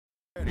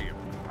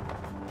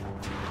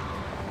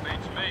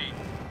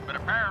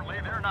apparently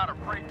they're not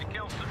afraid to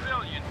kill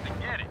civilians to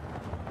get it.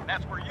 And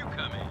that's where you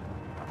come in.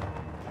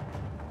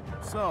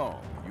 So,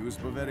 use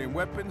Bavarian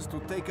weapons to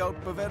take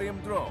out Bavarian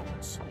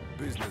drones.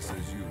 Business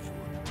as usual.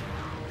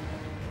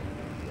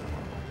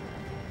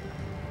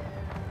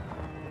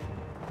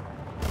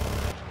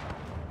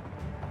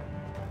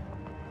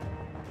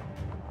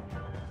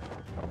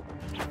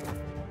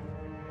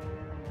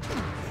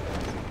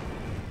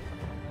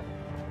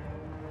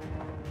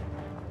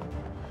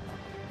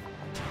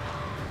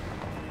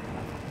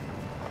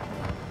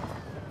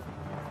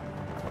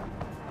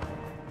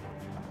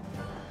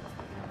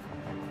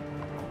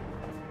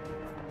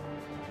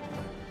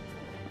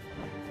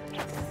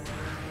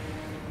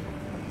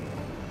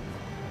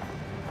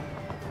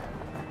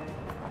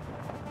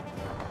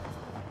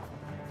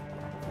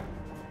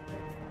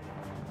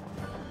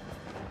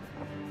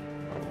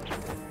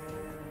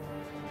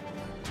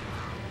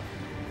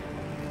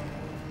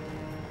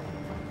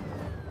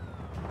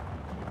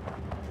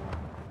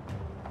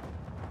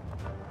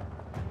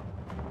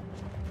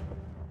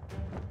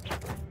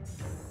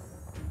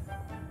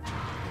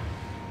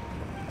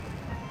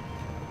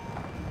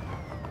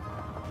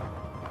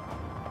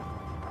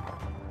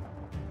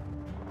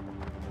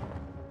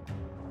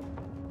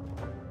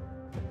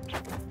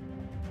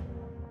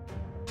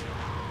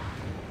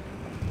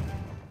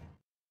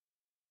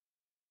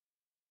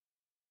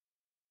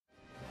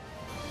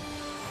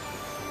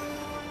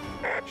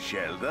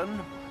 Sheldon,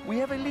 we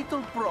have a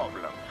little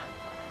problem.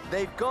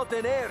 They've got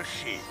an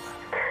airship.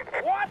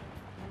 What?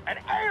 An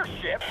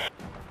airship?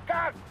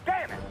 God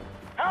damn it!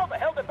 How the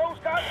hell did those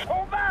guys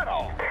pull that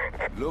off?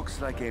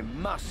 Looks like a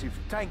massive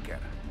tanker.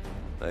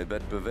 I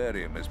bet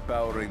Bavarium is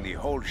powering the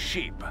whole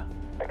ship.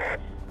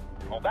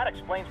 Well, that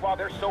explains why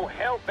they're so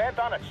hell-bent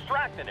on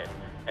extracting it.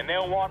 And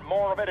they'll want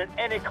more of it at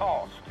any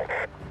cost.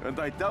 And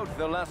I doubt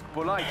they'll ask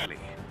politely.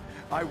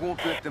 I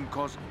won't let them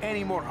cause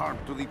any more harm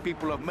to the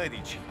people of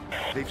Medici.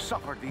 They've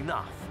suffered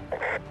enough.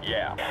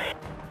 Yeah.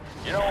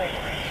 You know...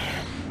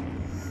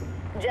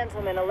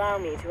 Gentlemen, allow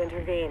me to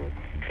intervene.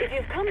 If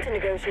you've come to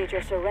negotiate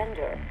your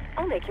surrender,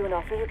 I'll make you an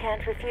offer you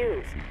can't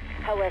refuse.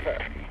 However,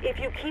 if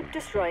you keep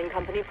destroying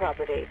company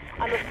property,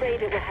 I'm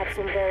afraid it will have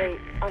some very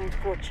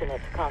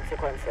unfortunate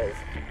consequences.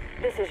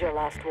 This is your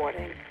last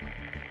warning.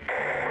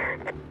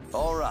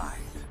 All right.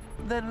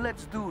 Then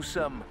let's do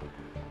some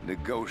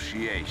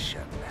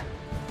negotiation.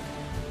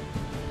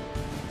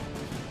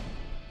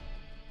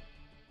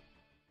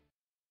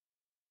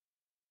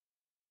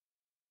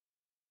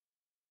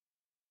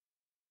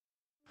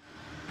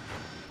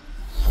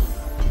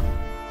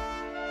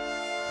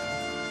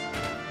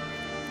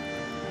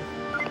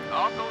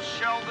 Uncle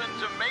Sheldon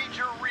to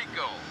Major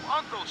Rico.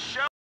 Uncle Sheldon.